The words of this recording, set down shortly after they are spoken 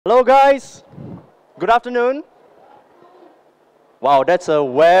Hello guys, good afternoon. Wow, that's a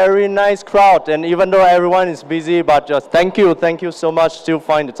very nice crowd, and even though everyone is busy, but just thank you so much still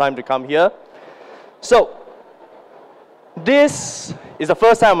find the time to come here. So, this is the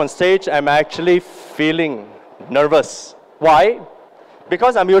first time on stage I'm actually feeling nervous. Why?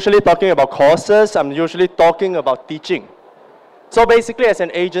 Because I'm usually talking about courses, I'm usually talking about teaching. So basically as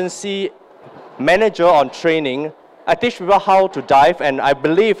an agency manager on training, I teach people how to dive, and I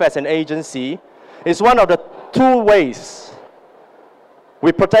believe as an agency, it's one of the two ways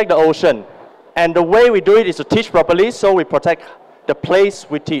we protect the ocean. And the way we do it is to teach properly, so we protect the place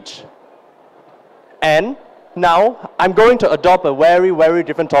we teach. And now, I'm going to adopt a very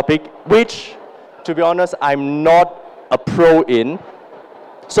different topic, which, to be honest, I'm not a pro in.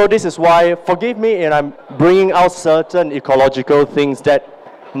 So this is why, forgive me, and I'm bringing out certain ecological things that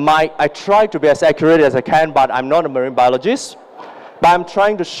I try to be as accurate as I can, but I'm not a marine biologist. But I'm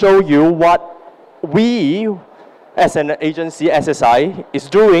trying to show you what we, as an agency, SSI, is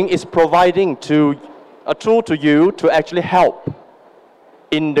doing, is providing a tool to you to actually help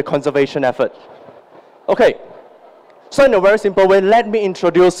in the conservation effort. Okay, so in a very simple way, let me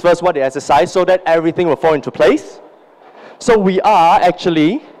introduce first what the SSI so that everything will fall into place. So we are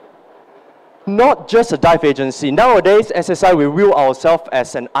actually not just a dive agency. Nowadays, SSI, we view ourselves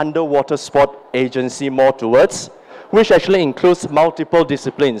as an underwater sport agency more towards, which actually includes multiple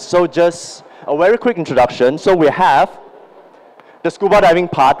disciplines. So just a very quick introduction. So we have the scuba diving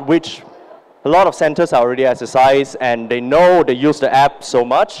part, which a lot of centers are already SSIs, and they know they use the app so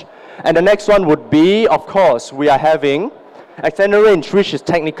much. And the next one would be, of course, we are having extended range, which is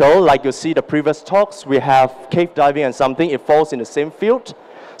technical. Like you see the previous talks, we have cave diving and something. It falls in the same field.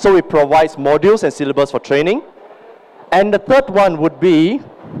 So it provides modules and syllabus for training. And the third one would be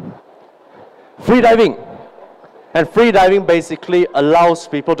free diving. And free diving basically allows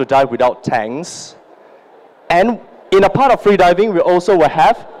people to dive without tanks. And in a part of free diving, we also will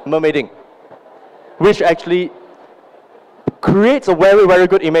have mermaiding, which actually creates a very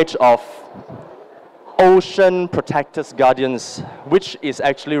good image of ocean protectors, guardians, which is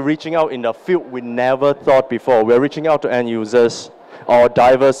actually reaching out in a field we never thought before. We're reaching out to end users or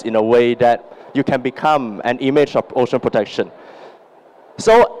divers in a way that you can become an image of ocean protection.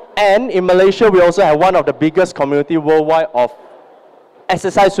 So, and in Malaysia, we also have one of the biggest community worldwide of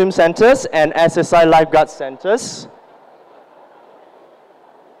SSI swim centers and SSI lifeguard centers,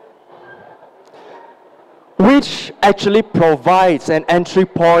 which actually provides an entry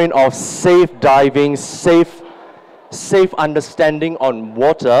point of safe diving, safe understanding on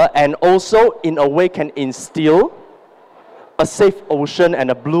water, and also in a way can instill a safe ocean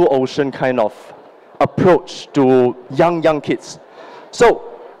and a blue ocean kind of approach to young kids. So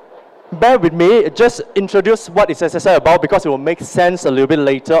bear with me, just introduce what is SSI about, because it will make sense a little bit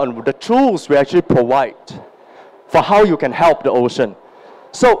later on the tools we actually provide for how you can help the ocean.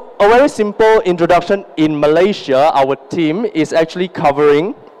 So a very simple introduction. In Malaysia, our team is actually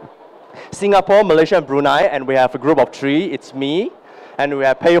covering Singapore, Malaysia, and Brunei, and we have a group of 3. It's me, and we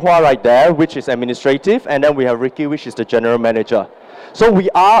have Pei Hua right there, which is administrative, and then we have Ricky, which is the general manager. So we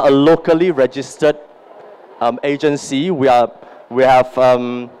are a locally registered agency. We have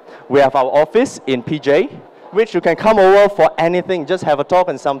our office in PJ, which you can come over for anything, just have a talk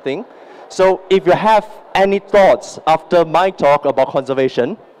and something. So if you have any thoughts after my talk about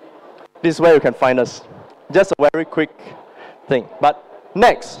conservation, this is where you can find us. Just a very quick thing. But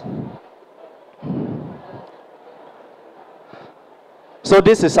next. So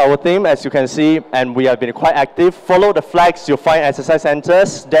this is our team, as you can see, and we have been quite active. Follow the flags, you'll find exercise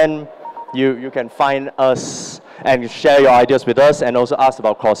centers, then you can find us and share your ideas with us and also ask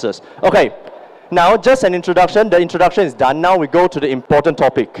about courses. Okay, now just an introduction. The introduction is done. Now we go to the important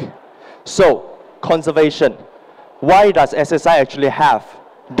topic. So, conservation. Why does SSI actually have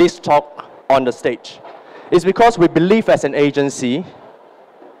this talk on the stage? It's because we believe as an agency,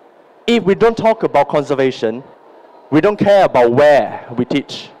 if we don't talk about conservation, we don't care about where we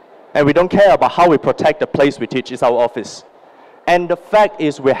teach, and we don't care about how we protect the place we teach. It's our office. And the fact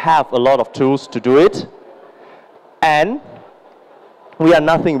is we have a lot of tools to do it, and we are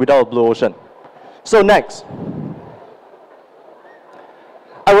nothing without a blue ocean. So next,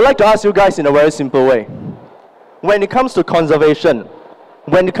 I would like to ask you guys in a very simple way. When it comes to conservation,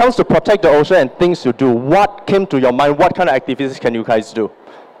 when it comes to protect the ocean and things you do, what came to your mind? What kind of activities can you guys do?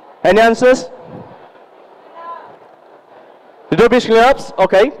 Any answers? You do beach cleanups?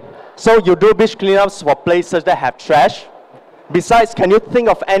 Okay. So you do beach cleanups for places that have trash. Besides, can you think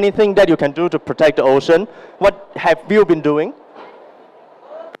of anything that you can do to protect the ocean? What have you been doing?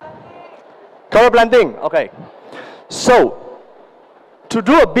 Coral planting. Okay. So To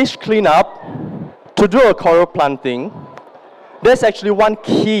do a beach cleanup, to do a coral planting, there's actually one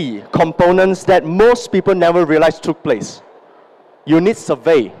key component that most people never realize took place. You need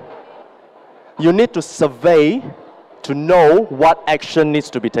survey. You need to survey to know what action needs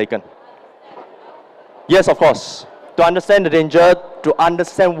to be taken. Yes, of course. To understand the danger, to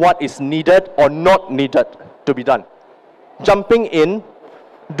understand what is needed or not needed to be done. Jumping in,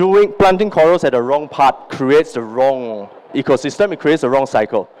 planting corals at the wrong part creates the wrong ecosystem, it creates the wrong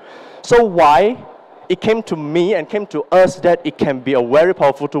cycle. So why it came to me and came to us that it can be a very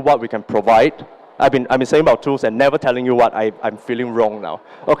powerful tool what we can provide. I've been saying about tools and never telling you what I'm feeling wrong now.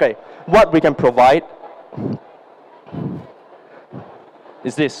 Okay, what we can provide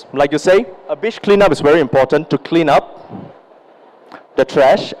is this. Like you say, a beach cleanup is very important to clean up the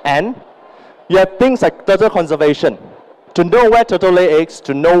trash, and you have things like turtle conservation. To know where turtle lay eggs,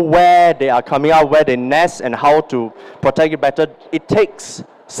 to know where they are coming out, where they nest, and how to protect it better, it takes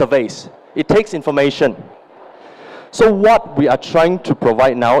surveys. It takes information. So what we are trying to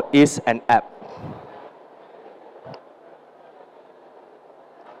provide now is an app.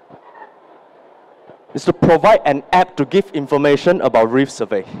 It's to provide an app to give information about reef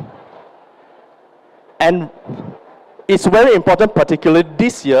survey. And it's very important, particularly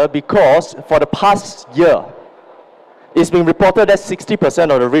this year, because for the past year, it's been reported that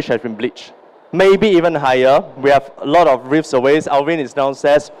 60% of the reef has been bleached. Maybe even higher. We have a lot of reef surveys. Alvin is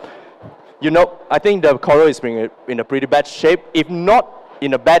downstairs. You know, I think the coral is in a pretty bad shape. If not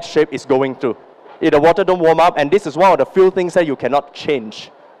in a bad shape, it's going to. If the water don't warm up, and this is one of the few things that you cannot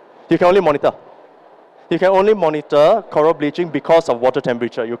change. You can only monitor. You can only monitor coral bleaching because of water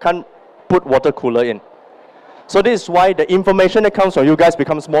temperature. You can't put water cooler in. So this is why the information that comes from you guys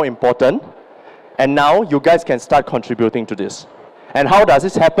becomes more important. And now you guys can start contributing to this. And how does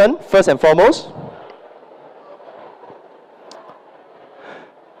this happen? First and foremost,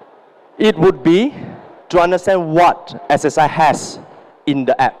 it would be to understand what SSI has in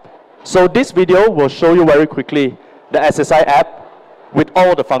the app. So this video will show you very quickly the SSI app with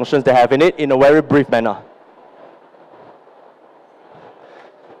all the functions they have in it in a very brief manner.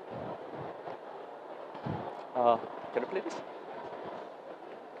 Can I play this?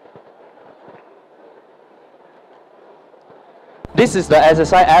 This is the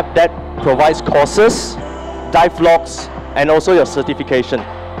SSI app that provides courses, dive logs, and also your certification.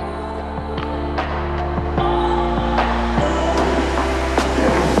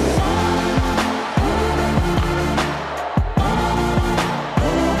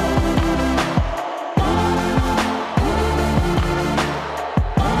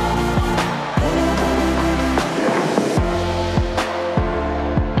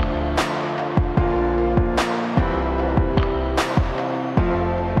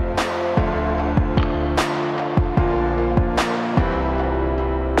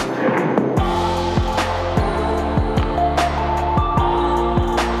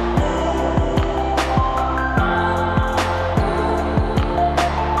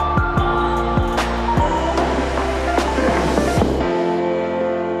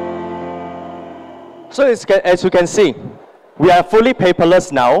 So as you can see, we are fully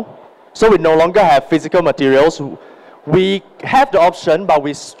paperless now, so we no longer have physical materials. We have the option, but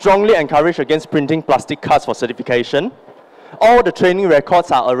we strongly encourage against printing plastic cards for certification. All the training records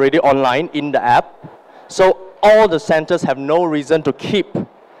are already online in the app, so all the centers have no reason to keep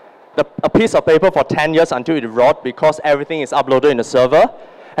a piece of paper for 10 years until it rots, because everything is uploaded in the server.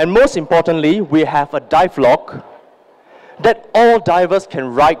 And most importantly, we have a dive log that all divers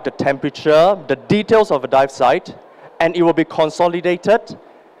can write the temperature, the details of a dive site, and it will be consolidated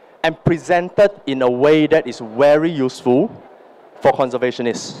and presented in a way that is very useful for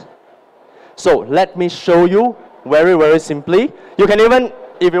conservationists. So let me show you very, very simply. You can even,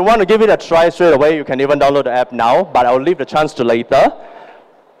 if you want to give it a try straight away, you can even download the app now, but I'll leave the chance to later.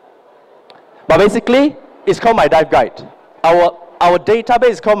 But basically, it's called My Dive Guide. Our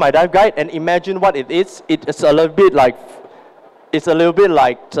database is called My Dive Guide, and imagine what it is. It's a little bit like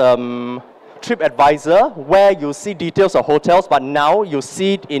TripAdvisor, where you see details of hotels, but now you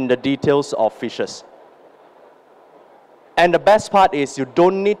see it in the details of fishes. And the best part is you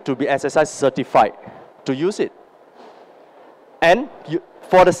don't need to be SSI certified to use it. And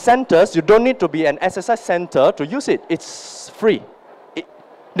for the centers, you don't need to be an SSI center to use it. It's free.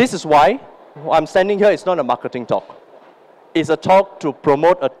 This is why I'm standing here. It's not a marketing talk. It's a talk to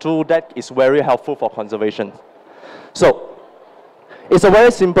promote a tool that is very helpful for conservation. So it's a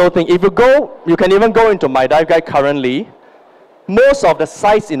very simple thing. If you go, you can even go into My Dive Guide currently. Most of the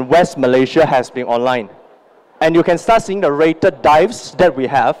sites in West Malaysia has been online. And you can start seeing the rated dives that we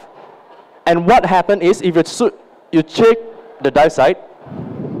have. And what happened is, if you check the dive site,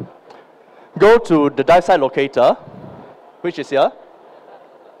 go to the dive site locator, which is here.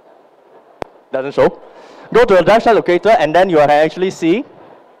 Doesn't show. Go to the dive site locator, and then you can actually see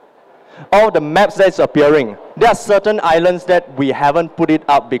all the maps that's appearing. There are certain islands that we haven't put it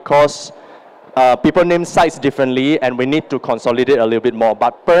up because people name sites differently, and we need to consolidate a little bit more.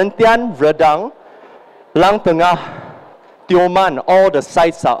 But Perhentian, Redang, Lang Tengah, Tioman, all the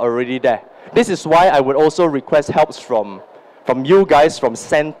sites are already there. This is why I would also request help from you guys, from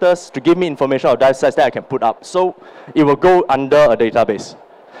centers, to give me information of dive sites that I can put up. So it will go under a database.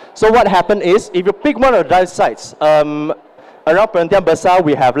 So what happened is, if you pick one of the dive sites, around Perhentian Besar,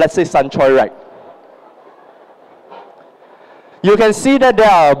 we have, let's say, Sanchoy, right? You can see that there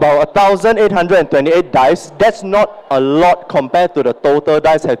are about 1,828 dives. That's not a lot compared to the total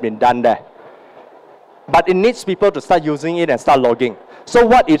dives that have been done there. But it needs people to start using it and start logging. So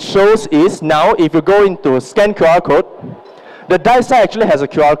what it shows is, now if you go into scan QR code, the dive site actually has a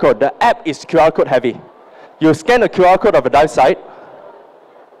QR code. The app is QR code heavy. You scan the QR code of a dive site,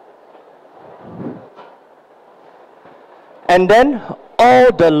 and then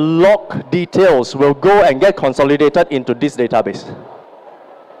all the log details will go and get consolidated into this database.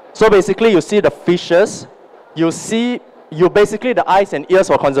 So basically, you see the fishes, you basically the eyes and ears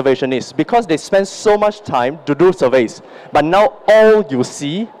for conservationists, because they spend so much time to do surveys. But now all you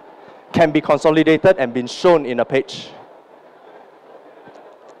see can be consolidated and been shown in a page.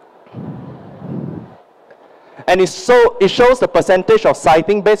 And it shows the percentage of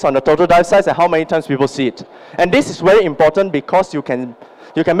sighting based on the total dive size and how many times people see it. And this is very important because you can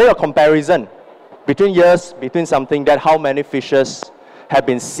make a comparison between years, between something that how many fishes have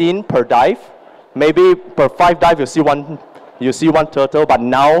been seen per dive. Maybe per 5 dives you see one turtle, but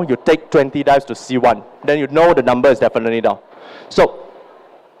now you take 20 dives to see one. Then you know the number is definitely down. So,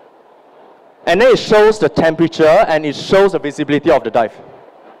 and then it shows the temperature and it shows the visibility of the dive.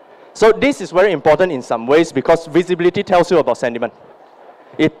 So this is very important in some ways because visibility tells you about sediment.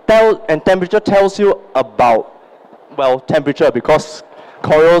 And temperature tells you about, well, temperature, because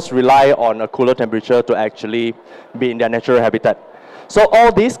corals rely on a cooler temperature to actually be in their natural habitat. So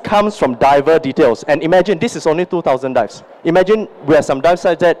all this comes from diver details. And imagine this is only 2,000 dives. Imagine we have some dive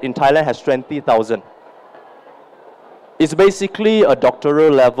sites that in Thailand has 20,000. It's basically a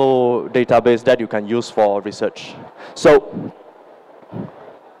doctoral level database that you can use for research. So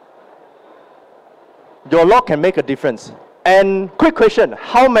your log can make a difference. And quick question,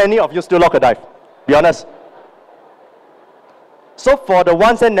 how many of you still log a dive? Be honest. So for the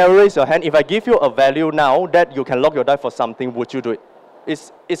ones that never raise your hand, if I give you a value now that you can log your dive for something, would you do it?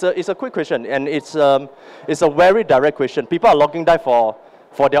 It's a quick question, and it's a very direct question. People are logging dive for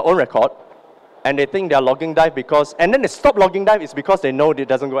their own record, and they think they're logging dive because, and then they stop logging dive is because they know it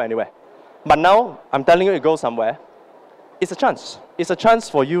doesn't go anywhere. But now, I'm telling you it goes somewhere. It's a chance. It's a chance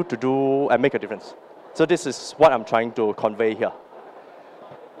for you to do and make a difference. So this is what I'm trying to convey here.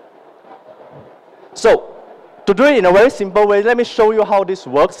 So, to do it in a very simple way, let me show you how this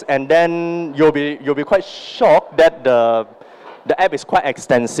works, and then you'll be quite shocked that the app is quite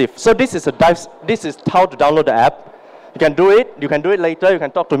extensive. So this is how to download the app. You can do it later, you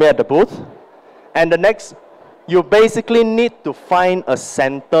can talk to me at the booth. And the next, you basically need to find a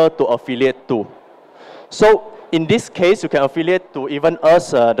center to affiliate to. So in this case, you can affiliate to even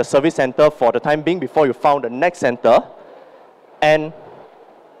us, the service center, for the time being before you found the next center. And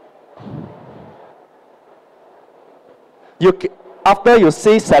after you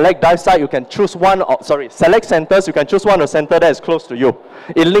see select dive site, you can choose select centers, you can choose one of the center that is close to you.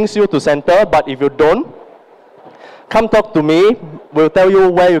 It links you to center, but if you don't, come talk to me, we'll tell you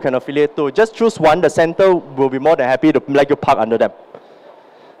where you can affiliate to. Just choose one, the center will be more than happy to let you park under them.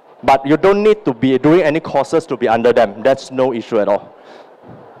 But you don't need to be doing any courses to be under them. That's no issue at all.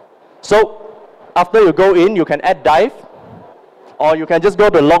 So after you go in, you can add dive, or you can just go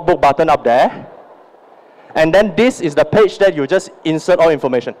to the logbook button up there. And then this is the page that you just insert all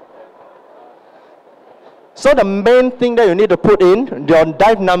information. So the main thing that you need to put in, your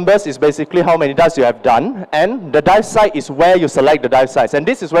dive numbers is basically how many dives you have done, and the dive site is where you select the dive sites. And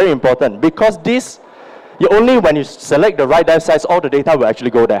this is very important because only when you select the right dive sites, all the data will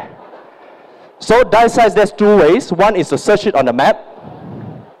actually go there. So dive sites, there's 2 ways. One is to search it on the map.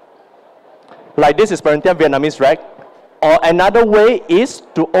 Like this is Perhentian Vietnamese Rec. Or another way is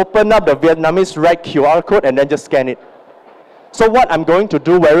to open up the Vietnamese Rec QR code and then just scan it. So what I'm going to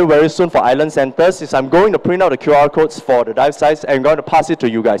do very, very soon for island centers is I'm going to print out the QR codes for the dive sites and I'm going to pass it to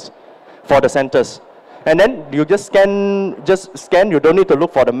you guys for the centers. And then you just scan, you don't need to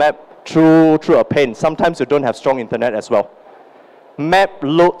look for the map through a pane. Sometimes you don't have strong internet as well. Map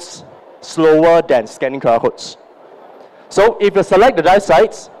loads slower than scanning QR codes. So if you select the dive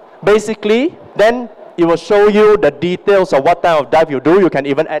sites, Basically, then it will show you the details of what type of dive you do. You can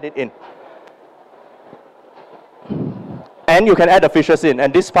even add it in. And you can add the fishes in,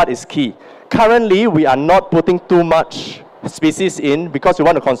 and this part is key. Currently, we are not putting too much species in because we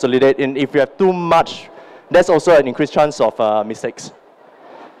want to consolidate. And if you have too much, there's also an increased chance of mistakes.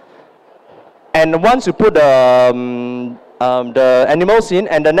 And once you put the animals in,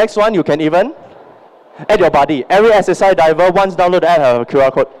 and the next one, you can even add your body. Every SSI diver, once download the app, have a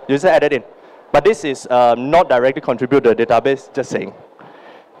QR code. You just add it in. But this is not directly contribute to the database, just saying.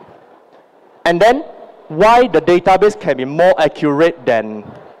 And then, why the database can be more accurate than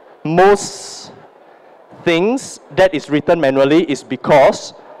most things that is written manually is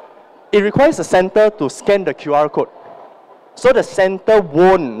because it requires the center to scan the QR code. So the center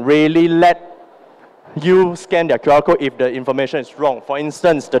won't really let you scan their QR code if the information is wrong. For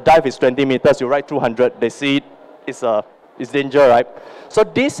instance, the dive is 20 meters, you write 200, they see it, it's danger, right? So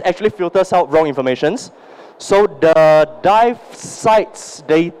this actually filters out wrong informations. So the dive sites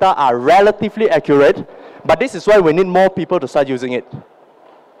data are relatively accurate, but this is why we need more people to start using it.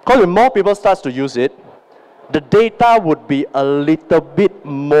 Because when more people start to use it, the data would be a little bit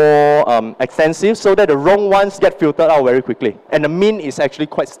more extensive so that the wrong ones get filtered out very quickly. And the mean is actually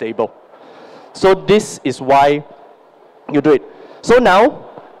quite stable. So this is why you do it. So now,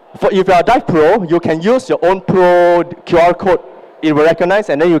 if you are a dive pro, you can use your own pro QR code. It will recognize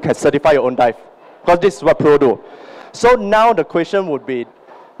and then you can certify your own dive. Because this is what pro do. So now the question would be,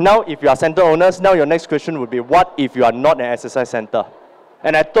 now if you are center owners, now your next question would be, what if you are not an SSI center?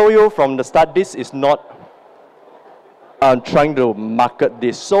 And I told you from the start, this is not trying to market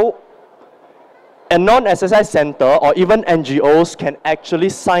this. So a non-SSI center or even NGOs can actually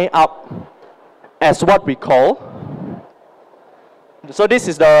sign up as what we call, so this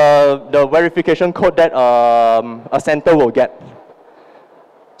is the verification code that a center will get.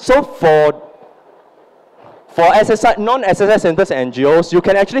 So for SSI, non-SSI centers and NGOs, you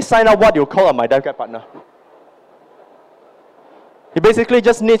can actually sign up what you call a My Dive Guide partner. It basically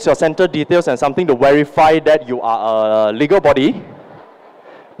just needs your center details and something to verify that you are a legal body.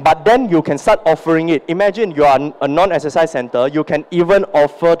 But then you can start offering it. Imagine you are a non-SSI center, you can even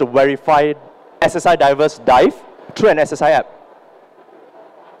offer to verify SSI divers dive through an SSI app.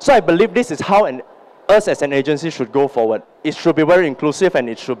 So I believe this is how us as an agency should go forward. It should be very inclusive and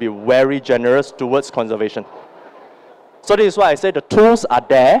it should be very generous towards conservation. So this is why I say the tools are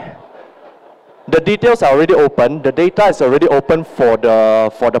there. The details are already open. The data is already open for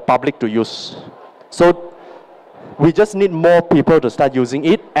the public to use. So we just need more people to start using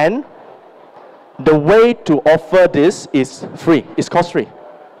it, and the way to offer this is free. It's cost-free.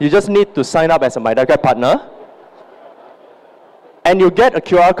 You just need to sign up as a My Dive Guide partner, and you get a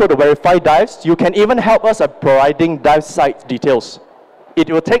QR code to verify dives. You can even help us at providing dive site details. It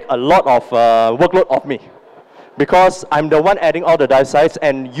will take a lot of workload off me, because I'm the one adding all the dive sites,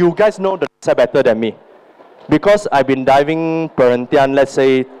 and you guys know the site better than me. Because I've been diving Perhentian, let's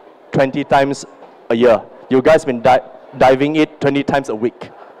say, 20 times a year. You guys been diving it 20 times a week.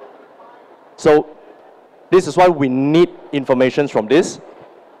 So this is why we need information from this.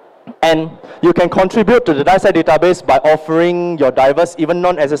 And you can contribute to the dive site database by offering your divers, even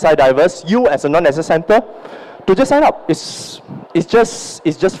non-SSI divers, you as a non-SSI center, to just sign up. It's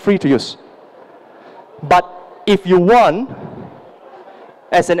just free to use. But if you want,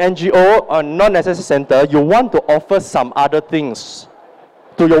 as an NGO or non-SSI center, you want to offer some other things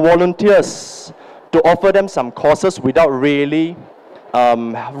to your volunteers, to offer them some courses without really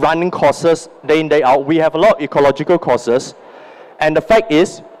running courses day in, day out. We have a lot of ecological courses. And the fact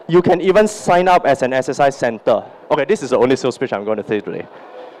is, you can even sign up as an SSI center. Okay, this is the only sales pitch I'm going to say today.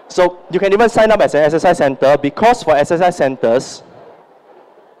 So you can even sign up as an SSI center, because for SSI centers,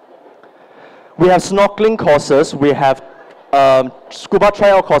 we have snorkeling courses, we have scuba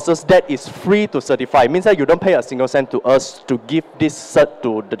tryout courses that is free to certify. It means that you don't pay a single cent to us to give this cert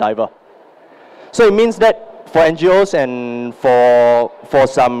to the diver. So it means that for NGOs and for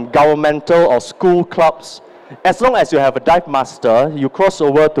some governmental or school clubs, as long as you have a dive master, you cross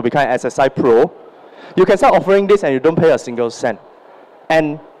over to become an SSI pro, you can start offering this and you don't pay a single cent.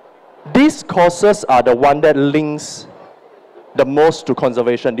 And these courses are the one that links the most to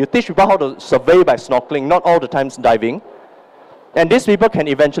conservation. You teach people how to survey by snorkeling, not all the times diving. And these people can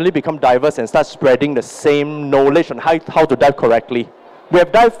eventually become divers and start spreading the same knowledge on how to dive correctly. We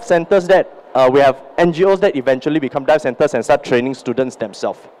have dive centers that, we have NGOs that eventually become dive centers and start training students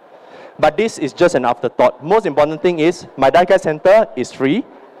themselves. But this is just an afterthought. Most important thing is, My Dive Guide Center is free,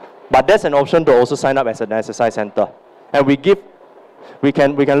 but there's an option to also sign up as an SSI center. And we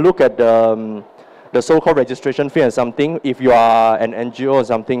can look at the the so-called registration fee and something, if you are an NGO or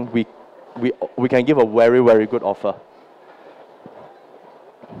something, we can give a very, very good offer.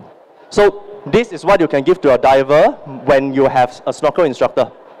 So this is what you can give to a diver when you have a snorkel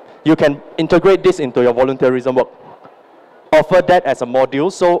instructor. You can integrate this into your volunteerism work. Offer that as a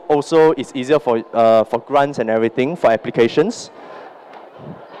module, so also it's easier for grants and everything, for applications.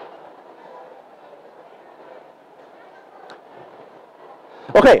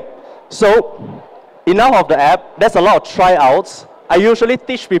 Okay, so enough of the app. There's a lot of tryouts. I usually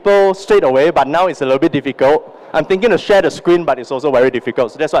teach people straight away, but now it's a little bit difficult. I'm thinking to share the screen, but it's also very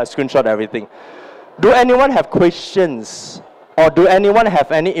difficult, so that's why I screenshot everything. Do anyone have questions? Or do anyone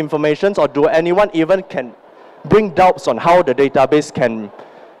have any information? Or do anyone even can bring doubts on how the database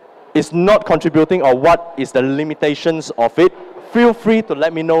is not contributing, or what is the limitations of it? Feel free to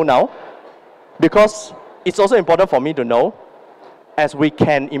let me know now, because it's also important for me to know, as we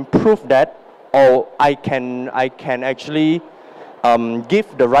can improve that, or I can actually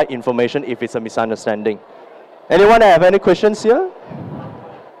give the right information if it's a misunderstanding. Anyone have any questions here?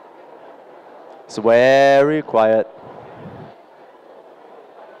 It's very quiet.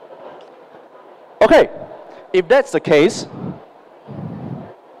 Okay, if that's the case,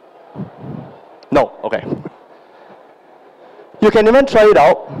 no, okay. You can even try it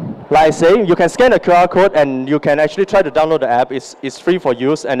out. Like I say, you can scan the QR code and you can actually try to download the app. It's free for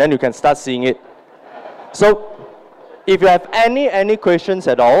use, and then you can start seeing it. So if you have any questions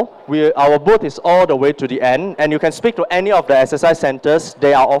at all, our booth is all the way to the end, and you can speak to any of the SSI centers.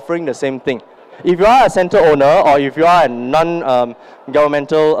 They are offering the same thing. If you are a center owner, or if you are a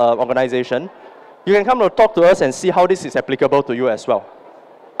non-governmental organization, you can come to talk to us and see how this is applicable to you as well.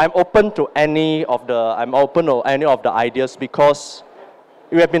 I'm open to any of the ideas, because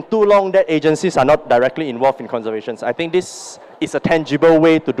it has been too long that agencies are not directly involved in conservation. I think this is a tangible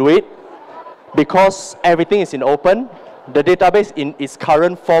way to do it, because everything is in open. The database in its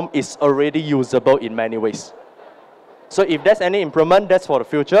current form is already usable in many ways. So if there's any improvement, that's for the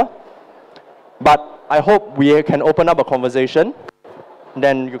future. But I hope we can open up a conversation.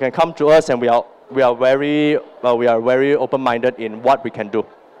 Then you can come to us, and we are very open-minded in what we can do.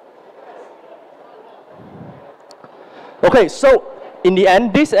 Okay, so in the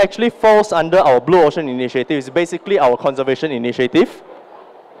end, this actually falls under our Blue Ocean Initiative. It's basically our conservation initiative.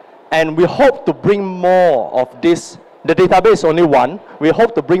 And we hope to bring more of this. The database is only one. We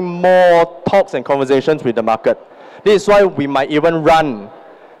hope to bring more talks and conversations with the market. This is why we might even run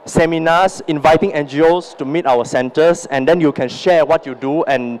seminars inviting NGOs to meet our centers, and then you can share what you do,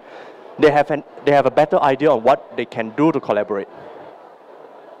 and they have a better idea on what they can do to collaborate.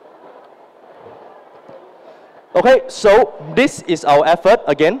 Okay, so this is our effort,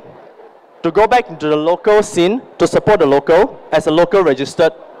 again, to go back into the local scene, to support the local as a local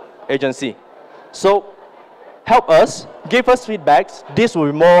registered agency. So help us, give us feedbacks. This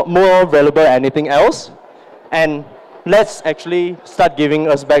will be more valuable than anything else. And let's actually start giving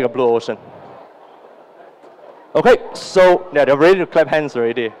us back a blue ocean. Okay, so yeah, they're ready to clap hands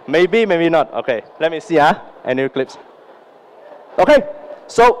already. Maybe, maybe not. Okay, let me see, any clips. Okay,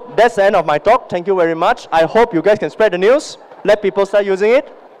 so that's the end of my talk. Thank you very much. I hope you guys can spread the news. Let people start using it.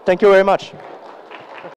 Thank you very much.